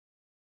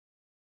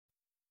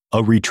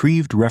A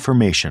retrieved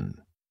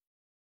Reformation.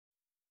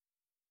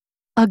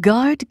 A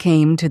guard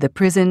came to the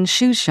prison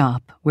shoe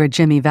shop where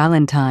Jimmy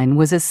Valentine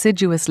was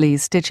assiduously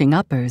stitching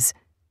uppers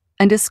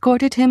and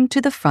escorted him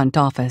to the front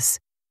office.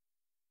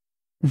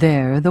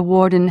 There, the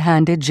warden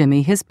handed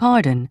Jimmy his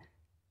pardon,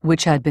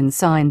 which had been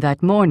signed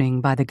that morning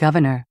by the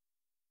governor.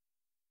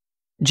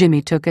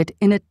 Jimmy took it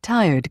in a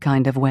tired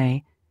kind of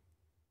way.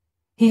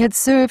 He had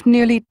served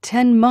nearly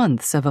 10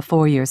 months of a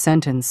 4-year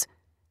sentence.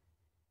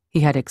 He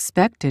had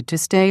expected to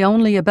stay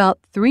only about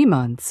 3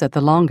 months at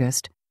the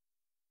longest.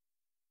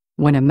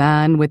 When a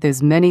man with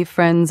as many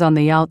friends on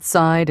the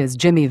outside as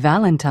Jimmy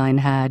Valentine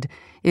had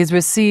is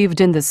received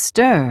in the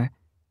stir,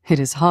 it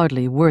is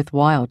hardly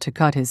worthwhile to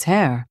cut his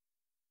hair.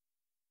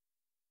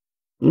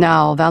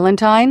 "Now,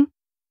 Valentine,"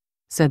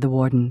 said the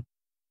warden,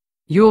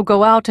 "you'll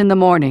go out in the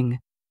morning.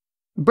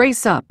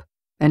 Brace up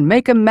and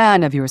make a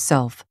man of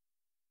yourself.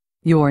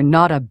 You're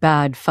not a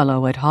bad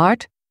fellow at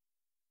heart.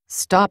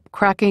 Stop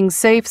cracking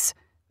safes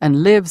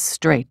and live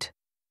straight."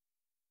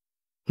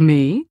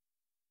 "Me?"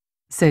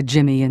 said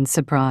Jimmy in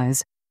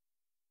surprise.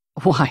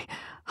 "Why,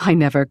 I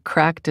never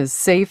cracked a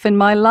safe in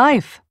my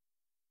life."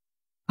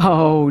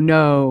 "Oh,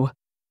 no,"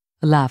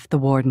 laughed the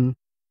warden.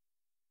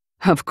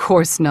 "Of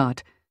course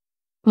not.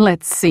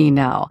 Let's see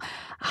now.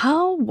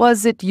 How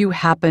was it you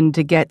happened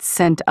to get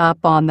sent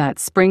up on that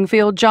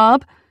Springfield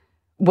job?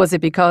 Was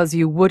it because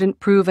you wouldn't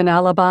prove an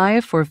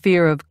alibi for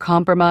fear of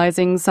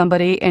compromising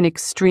somebody in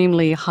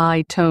extremely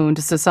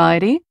high-toned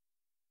society?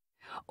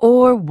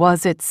 Or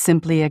was it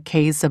simply a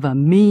case of a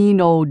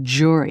mean old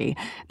jury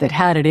that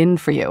had it in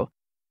for you?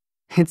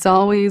 It's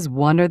always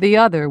one or the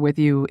other with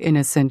you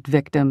innocent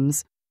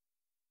victims."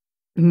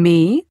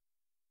 "Me?"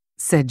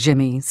 said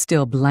Jimmy,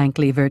 still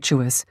blankly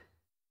virtuous.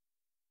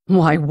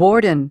 "Why,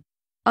 warden,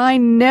 I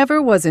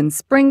never was in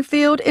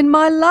Springfield in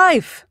my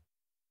life."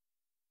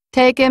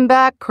 "Take him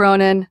back,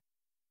 Cronin,"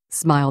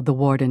 smiled the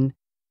warden,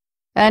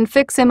 "and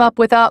fix him up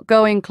with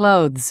outgoing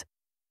clothes.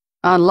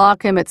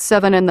 Unlock him at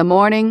 7 in the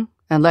morning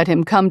and let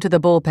him come to the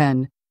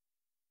bullpen.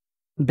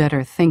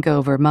 Better think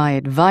over my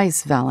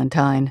advice,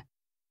 Valentine."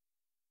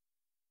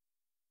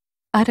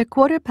 At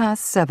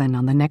 7:15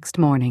 on the next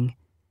morning,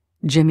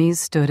 Jimmy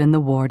stood in the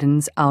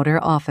warden's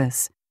outer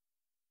office.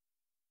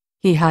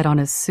 He had on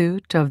a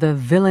suit of the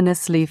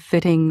villainously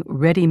fitting,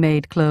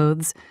 ready-made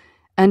clothes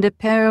and a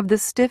pair of the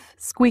stiff,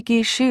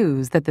 squeaky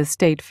shoes that the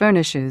state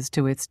furnishes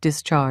to its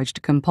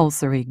discharged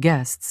compulsory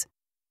guests.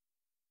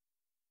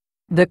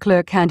 The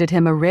clerk handed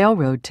him a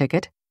railroad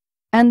ticket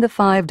and the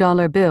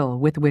 $5 bill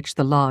with which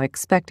the law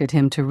expected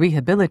him to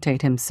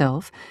rehabilitate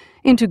himself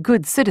into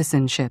good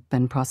citizenship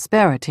and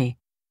prosperity.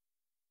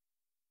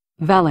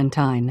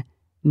 Valentine,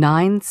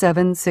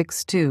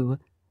 9762,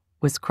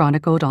 was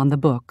chronicled on the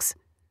books.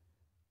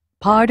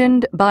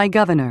 Pardoned by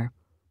governor.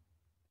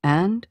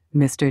 And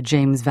Mr.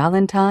 James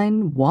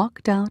Valentine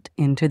walked out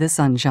into the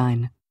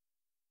sunshine.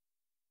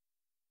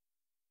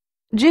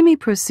 Jimmy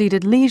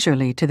proceeded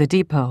leisurely to the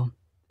depot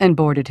and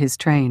boarded his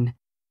train.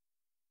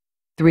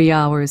 3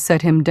 hours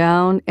set him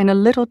down in a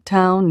little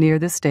town near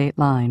the state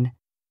line.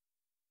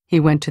 He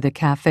went to the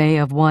cafe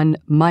of one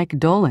Mike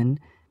Dolan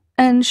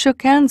and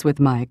shook hands with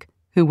Mike,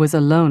 who was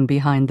alone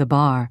behind the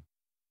bar.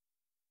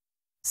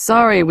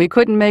 "Sorry we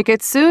couldn't make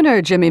it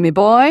sooner, Jimmy, me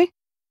boy,"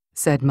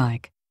 said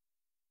Mike.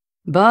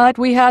 "But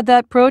we had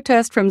that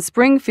protest from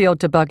Springfield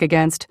to buck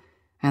against,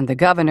 and the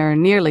governor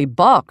nearly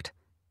balked.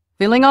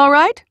 Feeling all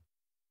right?"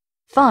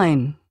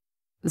 "Fine,"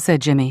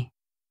 said Jimmy.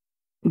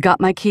 "Got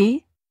my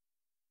key?"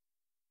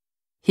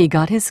 He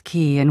got his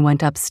key and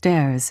went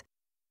upstairs,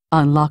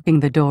 unlocking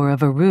the door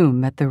of a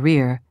room at the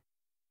rear.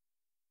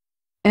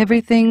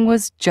 Everything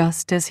was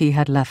just as he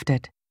had left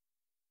it.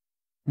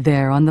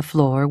 There on the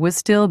floor was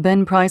still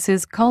Ben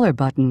Price's collar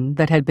button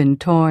that had been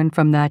torn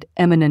from that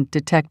eminent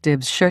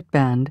detective's shirt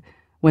band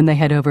when they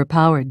had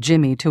overpowered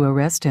Jimmy to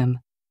arrest him.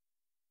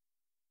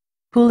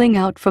 Pulling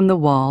out from the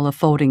wall a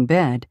folding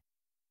bed,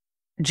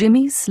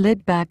 Jimmy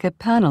slid back a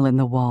panel in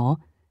the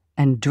wall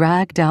and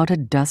dragged out a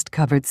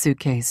dust-covered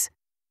suitcase.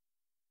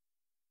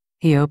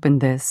 He opened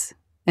this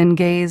and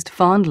gazed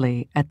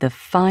fondly at the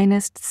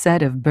finest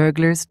set of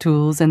burglar's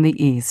tools in the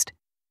East.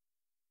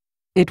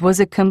 It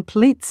was a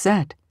complete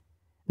set,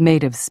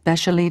 made of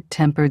specially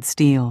tempered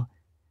steel,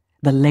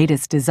 the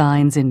latest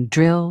designs in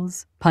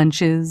drills,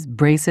 punches,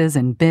 braces,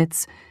 and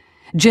bits,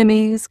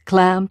 jimmies,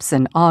 clamps,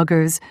 and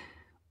augers,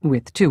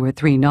 with 2 or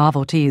 3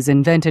 novelties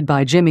invented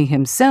by Jimmy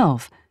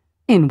himself,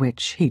 in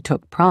which he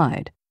took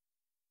pride.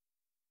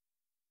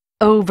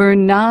 Over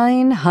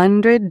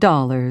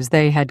 $900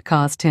 they had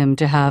cost him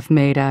to have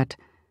made at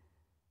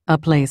a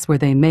place where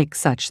they make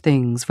such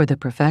things for the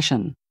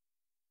profession.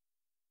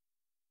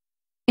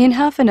 In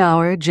half an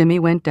hour, Jimmy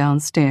went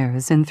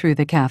downstairs and through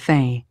the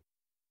cafe.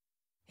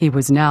 He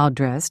was now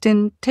dressed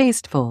in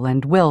tasteful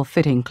and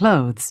well-fitting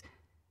clothes,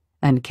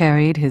 and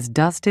carried his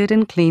dusted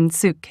and cleaned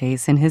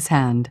suitcase in his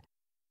hand.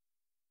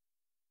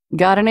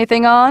 "Got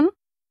anything on?"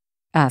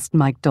 asked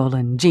Mike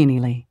Dolan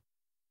genially.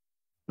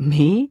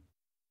 "Me?"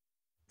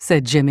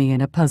 said Jimmy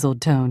in a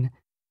puzzled tone.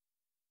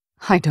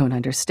 "I don't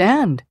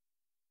understand."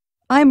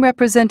 I'm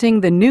representing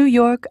the New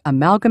York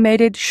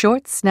Amalgamated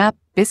Short Snap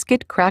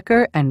Biscuit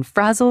Cracker and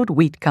Frazzled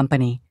Wheat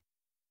Company."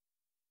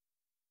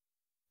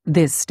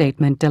 This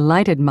statement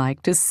delighted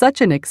Mike to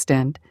such an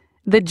extent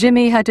that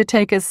Jimmy had to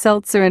take a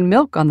seltzer and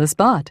milk on the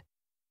spot.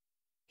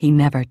 He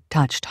never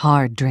touched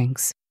hard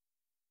drinks.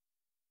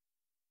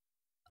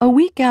 A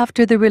week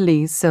after the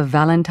release of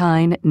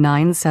Valentine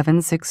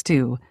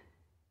 9762,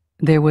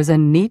 there was a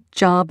neat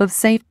job of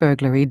safe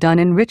burglary done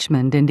in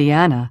Richmond,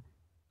 Indiana,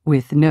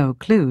 with no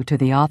clue to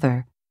the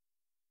author.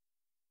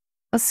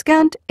 A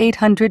scant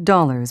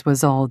 $800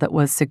 was all that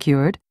was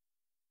secured.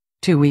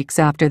 2 weeks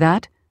after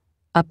that,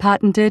 a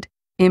patented,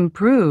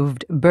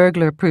 improved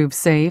burglar-proof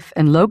safe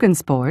in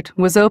Logansport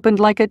was opened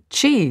like a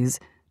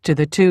cheese to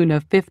the tune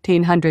of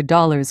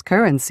 $1,500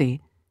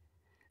 currency,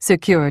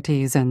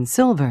 securities and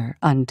silver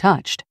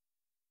untouched.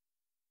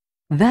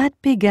 That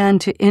began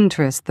to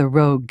interest the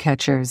rogue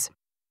catchers.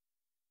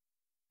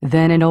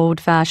 Then an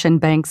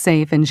old-fashioned bank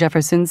safe in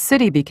Jefferson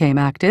City became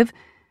active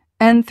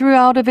and threw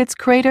out of its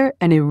crater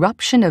an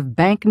eruption of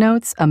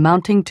banknotes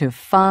amounting to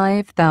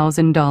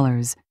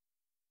 $5,000.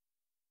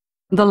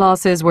 The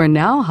losses were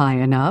now high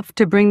enough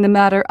to bring the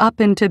matter up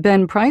into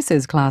Ben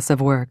Price's class of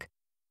work.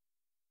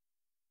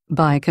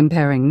 By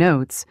comparing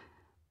notes,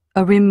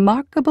 a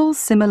remarkable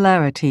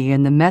similarity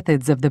in the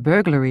methods of the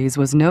burglaries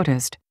was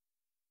noticed.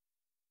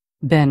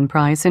 Ben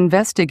Price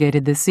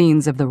investigated the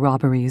scenes of the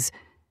robberies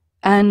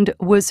and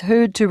was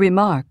heard to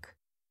remark,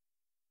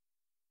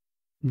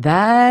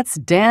 "That's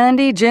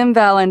Dandy Jim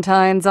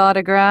Valentine's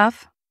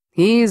autograph.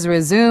 He's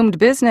resumed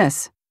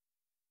business.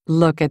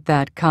 Look at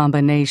that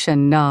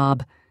combination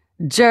knob,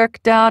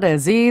 jerked out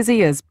as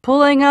easy as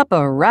pulling up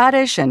a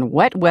radish in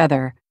wet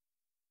weather.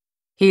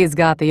 He's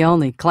got the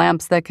only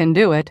clamps that can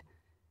do it.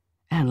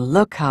 And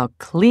look how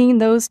clean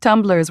those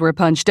tumblers were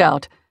punched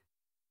out.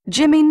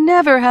 Jimmy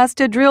never has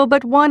to drill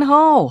but one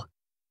hole.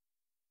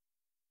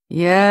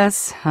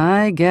 Yes,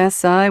 I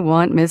guess I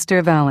want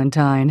Mr.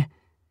 Valentine.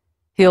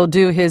 He'll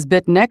do his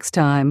bit next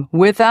time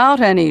without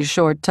any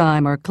short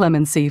time or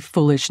clemency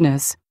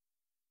foolishness."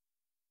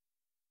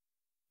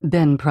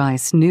 Ben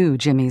Price knew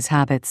Jimmy's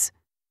habits.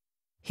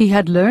 He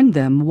had learned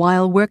them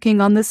while working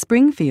on the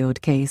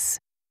Springfield case.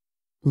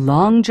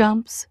 Long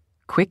jumps,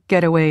 quick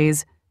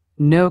getaways,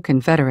 no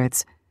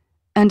Confederates,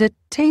 and a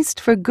taste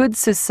for good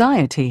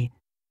society.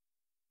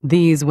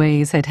 These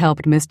ways had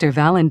helped Mr.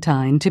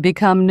 Valentine to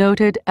become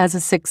noted as a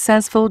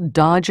successful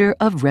dodger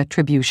of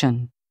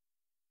retribution.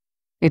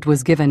 It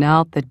was given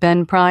out that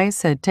Ben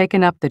Price had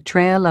taken up the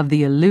trail of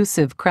the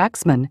elusive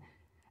cracksman,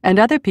 and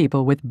other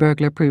people with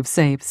burglar-proof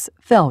safes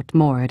felt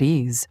more at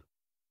ease.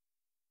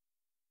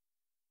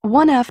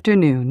 One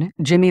afternoon,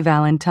 Jimmy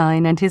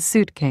Valentine and his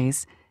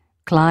suitcase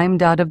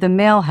climbed out of the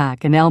mail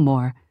hack in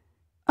Elmore,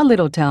 a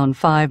little town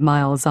 5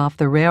 miles off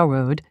the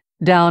railroad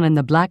down in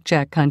the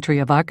blackjack country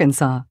of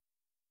Arkansas.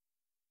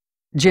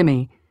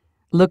 Jimmy,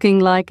 looking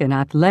like an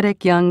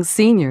athletic young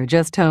senior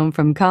just home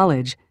from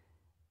college,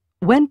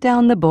 went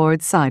down the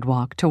board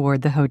sidewalk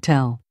toward the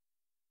hotel.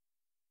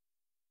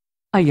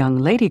 A young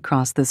lady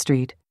crossed the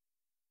street,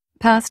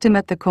 passed him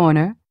at the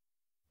corner,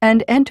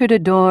 and entered a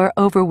door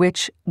over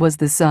which was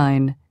the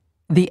sign,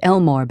 "The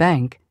Elmore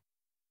Bank."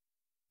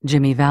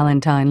 Jimmy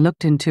Valentine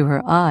looked into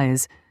her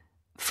eyes,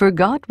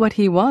 forgot what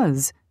he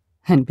was,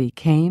 and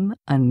became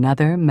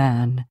another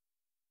man.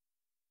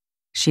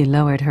 She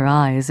lowered her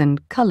eyes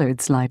and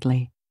colored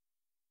slightly.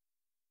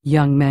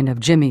 Young men of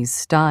Jimmy's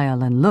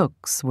style and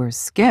looks were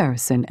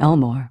scarce in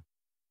Elmore.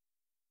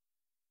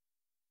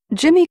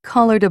 Jimmy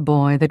collared a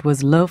boy that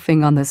was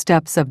loafing on the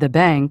steps of the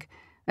bank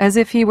as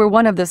if he were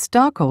one of the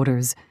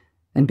stockholders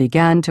and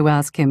began to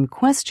ask him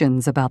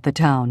questions about the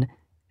town,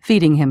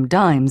 feeding him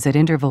dimes at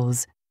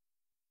intervals.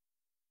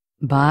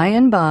 By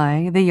and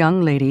by, the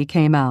young lady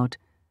came out,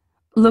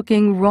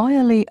 looking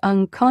royally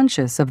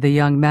unconscious of the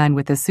young man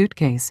with the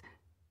suitcase,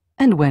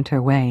 and went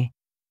her way.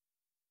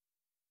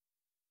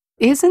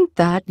 "Isn't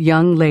that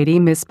young lady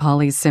Miss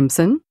Polly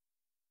Simpson?"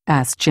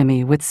 asked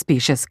Jimmy with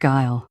specious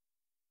guile.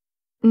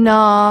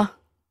 "Nah,"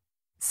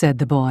 said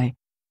the boy.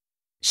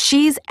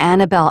 "She's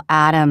Annabelle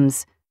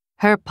Adams.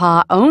 Her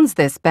pa owns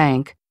this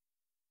bank.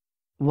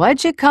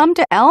 What'd you come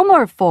to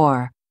Elmore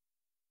for?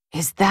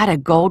 Is that a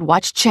gold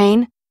watch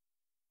chain?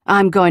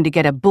 I'm going to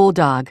get a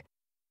bulldog.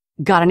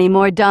 Got any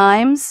more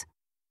dimes?"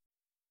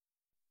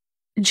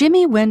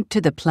 Jimmy went to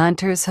the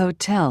Planters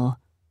Hotel,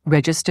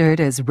 registered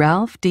as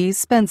Ralph D.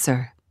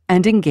 Spencer,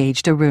 and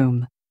engaged a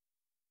room.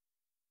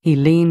 He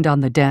leaned on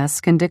the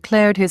desk and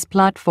declared his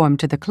platform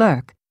to the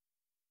clerk.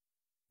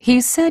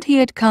 He said he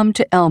had come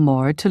to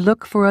Elmore to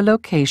look for a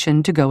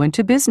location to go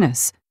into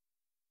business.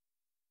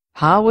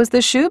 How was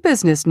the shoe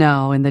business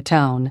now in the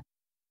town?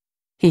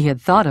 He had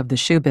thought of the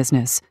shoe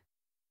business.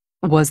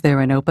 Was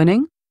there an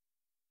opening?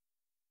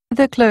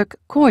 The clerk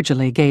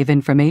cordially gave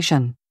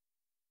information.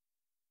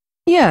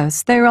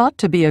 Yes, there ought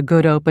to be a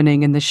good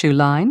opening in the shoe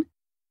line.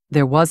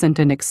 There wasn't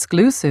an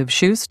exclusive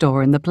shoe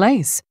store in the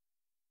place.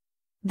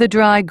 The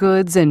dry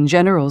goods and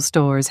general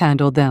stores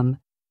handled them.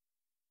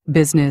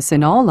 Business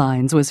in all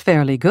lines was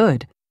fairly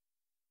good.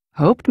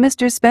 hoped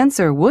Mr.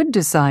 Spencer would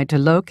decide to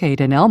locate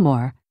in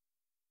Elmore.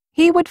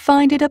 He would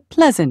find it a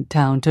pleasant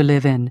town to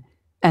live in,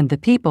 and the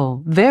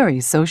people very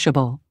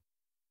sociable.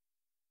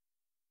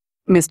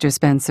 Mr.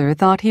 Spencer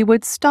thought he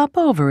would stop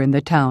over in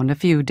the town a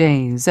few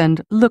days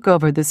and look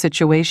over the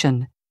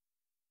situation.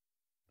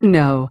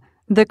 No,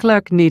 the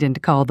clerk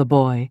needn't call the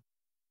boy.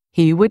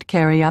 He would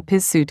carry up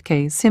his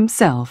suitcase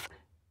himself.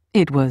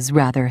 It was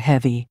rather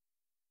heavy.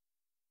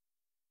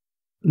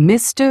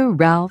 Mr.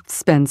 Ralph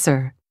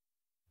Spencer,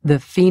 the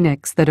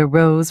phoenix that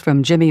arose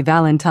from Jimmy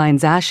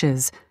Valentine's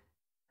ashes,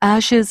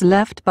 ashes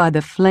left by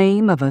the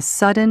flame of a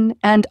sudden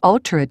and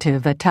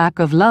alterative attack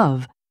of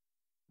love,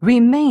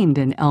 remained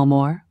in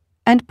Elmore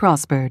and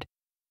prospered.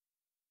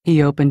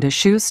 He opened a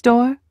shoe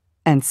store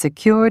and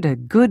secured a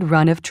good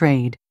run of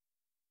trade.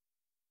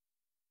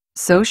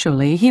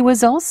 Socially, he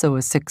was also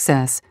a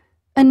success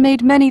and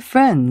made many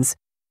friends,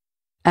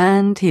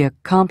 and he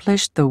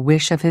accomplished the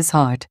wish of his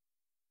heart.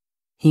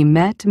 He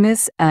met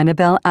Miss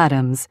Annabel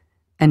Adams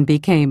and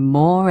became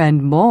more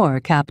and more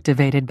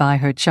captivated by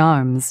her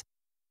charms.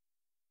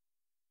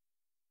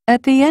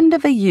 At the end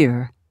of a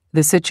year,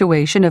 the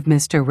situation of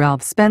Mr.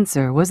 Ralph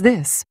Spencer was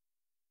this.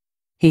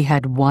 He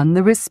had won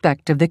the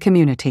respect of the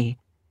community.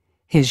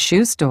 His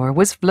shoe store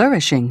was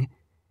flourishing,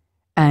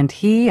 and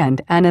he and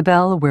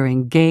Annabel were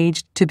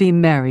engaged to be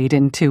married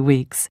in 2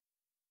 weeks.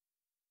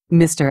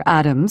 Mr.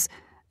 Adams,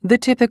 the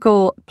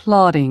typical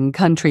plodding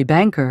country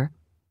banker,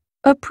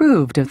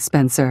 approved of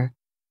Spencer.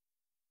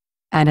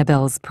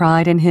 Annabel's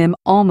pride in him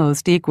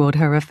almost equaled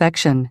her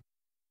affection.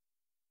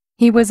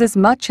 He was as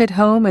much at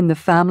home in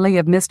the family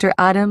of Mr.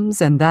 Adams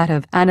and that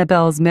of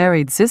Annabel's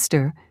married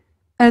sister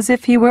as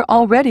if he were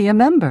already a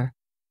member.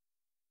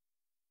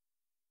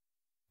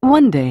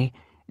 One day,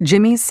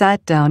 Jimmy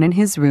sat down in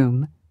his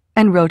room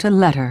and wrote a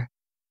letter,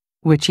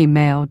 which he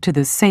mailed to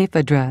the safe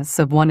address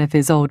of one of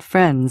his old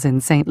friends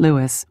in St.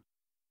 Louis.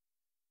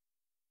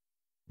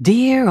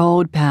 Dear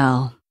old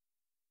pal,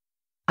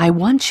 I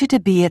want you to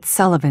be at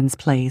Sullivan's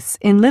place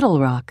in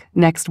Little Rock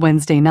next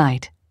Wednesday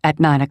night at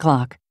 9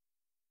 o'clock.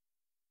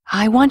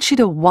 I want you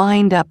to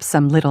wind up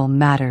some little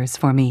matters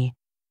for me.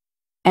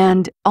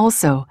 And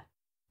also,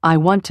 I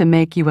want to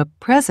make you a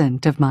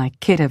present of my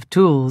kit of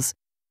tools.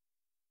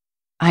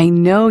 I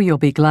know you'll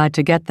be glad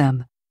to get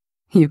them.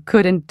 You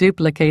couldn't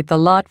duplicate the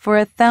lot for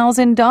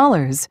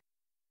 $1,000.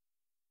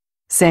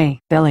 Say,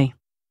 Billy,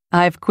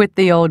 I've quit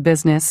the old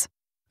business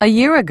a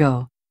year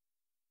ago.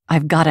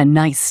 I've got a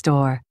nice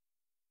store.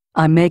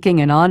 I'm making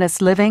an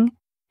honest living,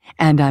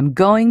 and I'm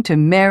going to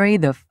marry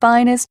the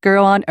finest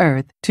girl on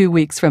earth 2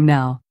 weeks from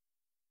now.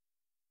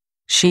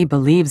 She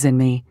believes in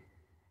me,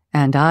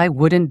 and I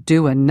wouldn't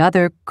do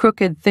another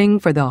crooked thing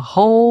for the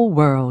whole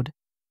world.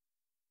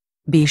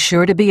 Be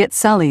sure to be at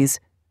Sully's,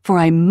 for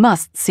I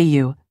must see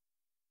you.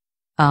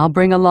 I'll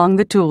bring along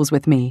the tools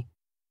with me.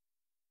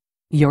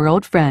 Your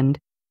old friend,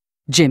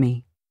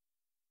 Jimmy.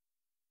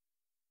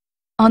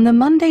 On the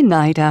Monday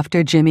night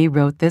after Jimmy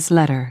wrote this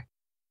letter,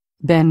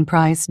 Ben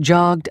Price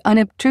jogged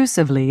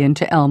unobtrusively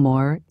into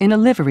Elmore in a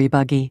livery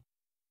buggy.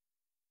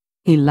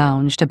 He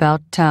lounged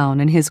about town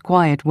in his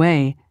quiet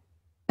way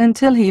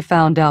until he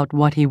found out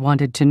what he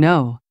wanted to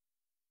know.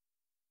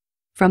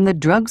 From the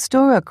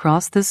drugstore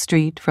across the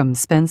street from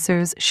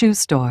Spencer's shoe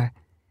store,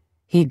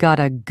 he got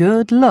a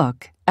good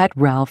look at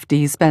Ralph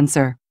D.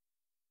 Spencer.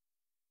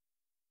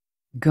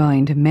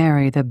 Going to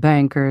marry the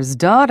banker's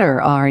daughter,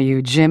 are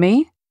you,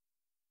 Jimmy?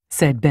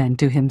 Said Ben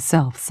to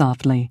himself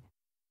softly.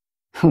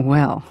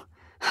 Well,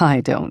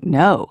 I don't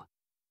know.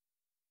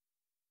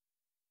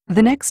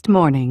 The next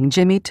morning,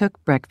 Jimmy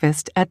took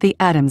breakfast at the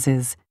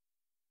Adamses.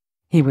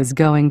 He was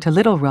going to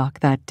Little Rock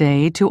that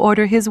day to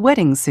order his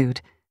wedding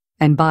suit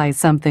and buy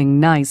something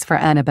nice for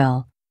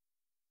Annabel.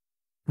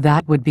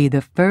 That would be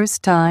the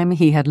first time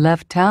he had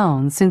left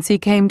town since he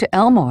came to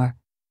Elmore.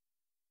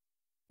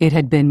 It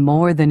had been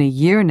more than a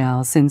year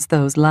now since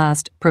those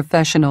last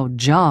professional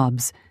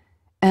jobs,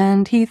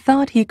 and he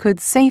thought he could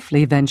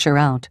safely venture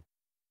out.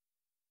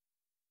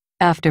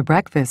 After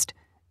breakfast,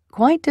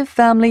 quite a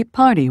family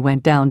party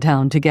went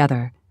downtown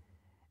together.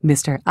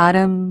 Mr.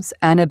 Adams,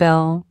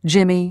 Annabel,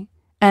 Jimmy,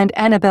 and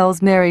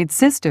Annabel's married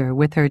sister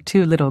with her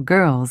 2 little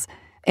girls,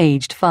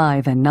 aged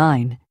 5 and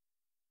 9.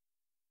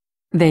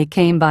 They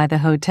came by the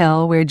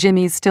hotel where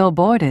Jimmy still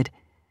boarded,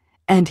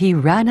 and he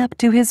ran up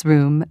to his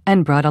room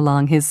and brought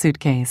along his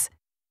suitcase.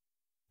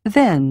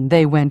 Then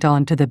they went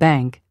on to the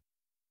bank.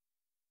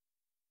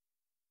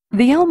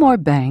 The Elmore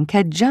Bank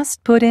had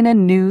just put in a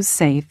new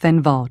safe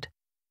and vault.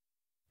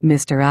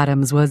 Mr.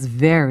 Adams was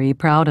very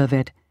proud of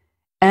it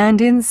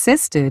and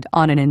insisted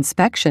on an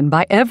inspection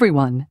by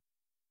everyone.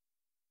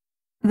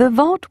 The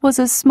vault was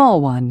a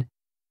small one,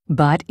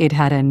 but it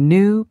had a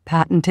new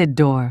patented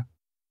door.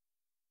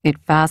 It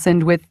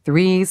fastened with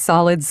 3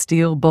 solid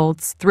steel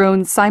bolts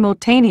thrown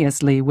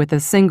simultaneously with a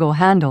single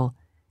handle,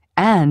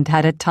 and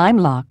had a time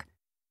lock.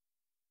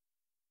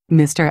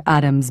 Mr.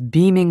 Adams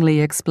beamingly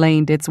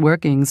explained its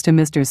workings to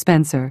Mr.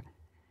 Spencer,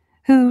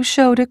 who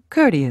showed a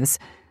courteous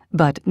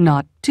but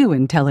not too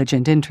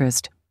intelligent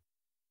interest.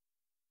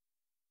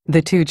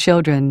 The 2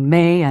 children,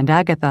 May and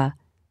Agatha,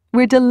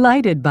 were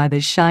delighted by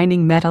the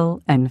shining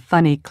metal and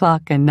funny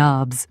clock and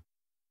knobs.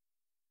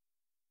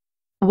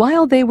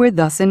 While they were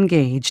thus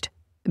engaged,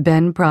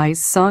 Ben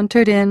Price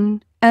sauntered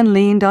in and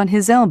leaned on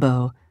his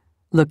elbow,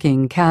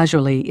 looking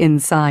casually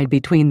inside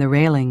between the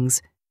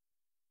railings.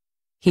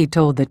 He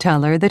told the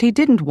teller that he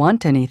didn't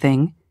want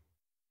anything.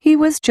 He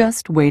was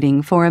just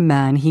waiting for a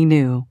man he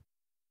knew.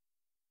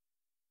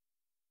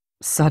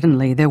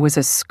 Suddenly there was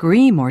a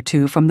scream or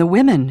two from the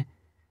women,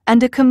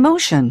 and a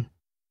commotion.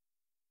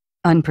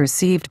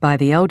 Unperceived by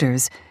the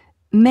elders,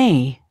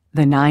 May,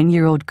 the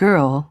 9-year-old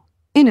girl,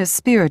 in a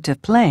spirit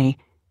of play,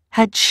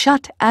 had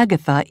shut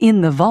Agatha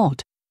in the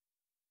vault.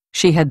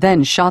 She had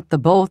then shot the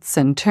bolts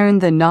and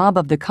turned the knob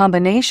of the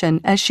combination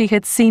as she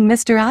had seen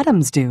Mr.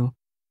 Adams do.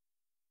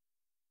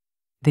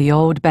 The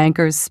old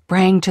banker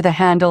sprang to the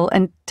handle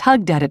and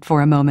tugged at it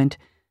for a moment.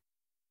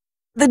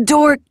 "The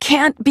door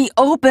can't be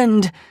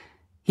opened,"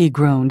 he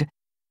groaned.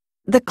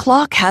 "The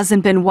clock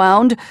hasn't been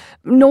wound,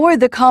 nor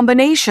the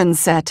combination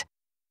set."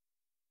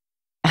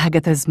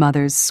 Agatha's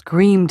mother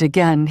screamed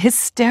again,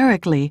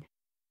 hysterically.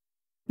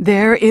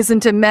 "There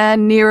isn't a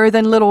man nearer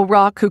than Little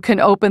Rock who can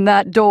open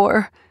that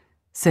door,"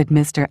 said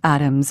Mr.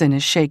 Adams in a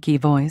shaky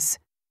voice.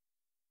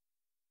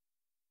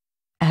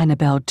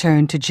 Annabel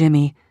turned to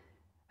Jimmy,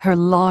 her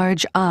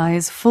large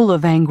eyes full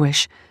of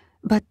anguish,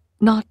 but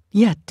not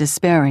yet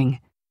despairing.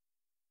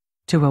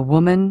 To a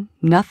woman,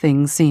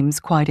 nothing seems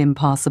quite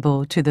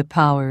impossible to the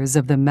powers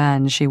of the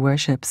man she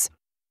worships.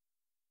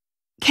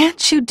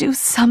 "Can't you do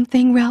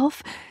something,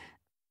 Ralph?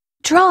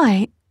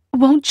 Try,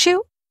 won't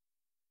you?"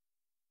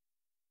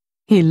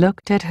 He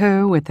looked at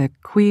her with a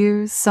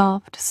queer,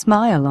 soft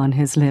smile on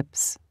his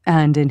lips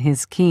and in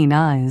his keen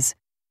eyes.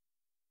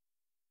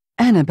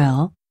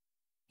 "Annabel,"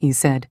 he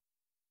said,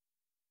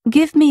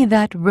 "give me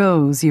that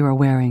rose you are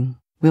wearing,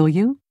 will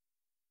you?"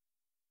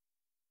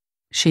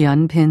 She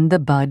unpinned the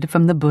bud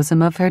from the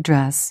bosom of her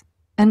dress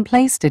and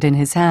placed it in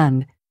his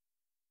hand.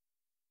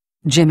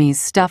 Jimmy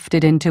stuffed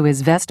it into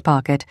his vest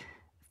pocket,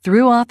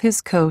 threw off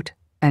his coat,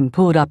 and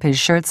pulled up his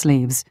shirt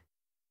sleeves.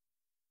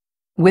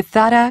 With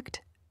that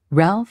act,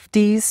 Ralph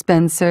D.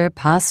 Spencer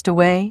passed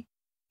away,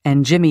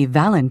 and Jimmy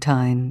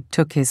Valentine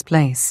took his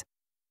place.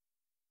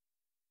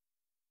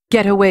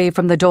 "Get away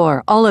from the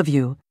door, all of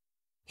you,"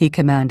 he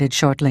commanded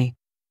shortly.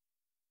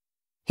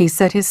 He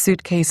set his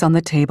suitcase on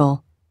the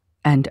table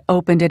and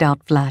opened it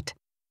out flat.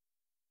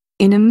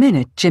 In a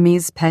minute,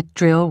 Jimmy's pet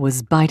drill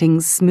was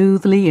biting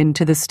smoothly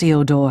into the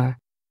steel door.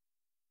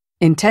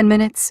 In 10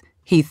 minutes,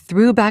 he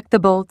threw back the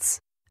bolts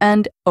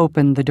and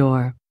opened the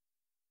door.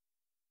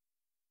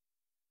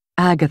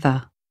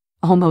 Agatha,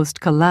 almost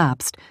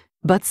collapsed,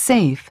 but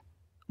safe,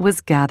 was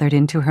gathered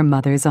into her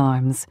mother's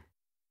arms.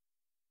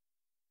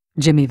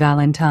 Jimmy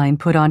Valentine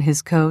put on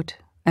his coat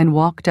and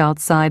walked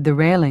outside the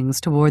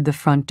railings toward the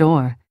front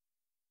door.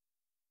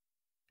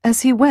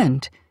 As he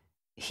went,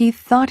 he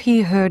thought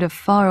he heard a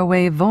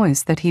faraway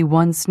voice that he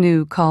once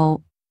knew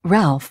call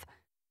Ralph,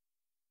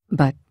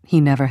 but he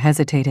never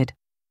hesitated.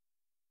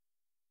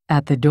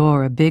 At the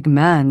door, a big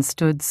man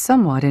stood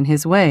somewhat in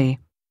his way.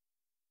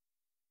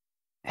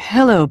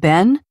 "Hello,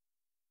 Ben,"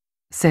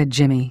 said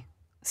Jimmy,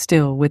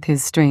 still with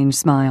his strange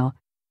smile.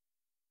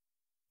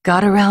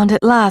 "Got around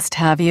at last,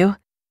 have you?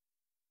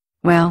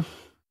 Well,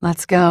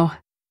 let's go.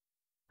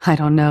 I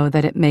don't know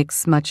that it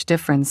makes much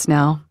difference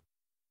now."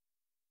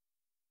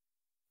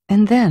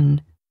 And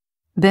then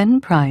Ben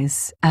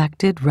Price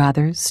acted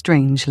rather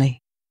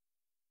strangely.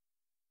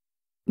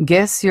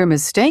 "Guess you're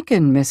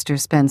mistaken, Mr.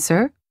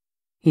 Spencer,"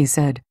 he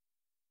said.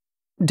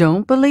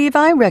 "Don't believe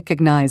I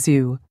recognize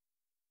you.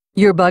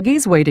 Your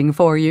buggy's waiting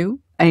for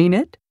you, ain't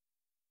it?"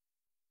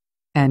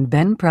 And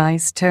Ben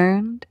Price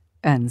turned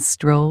and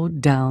strolled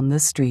down the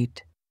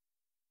street.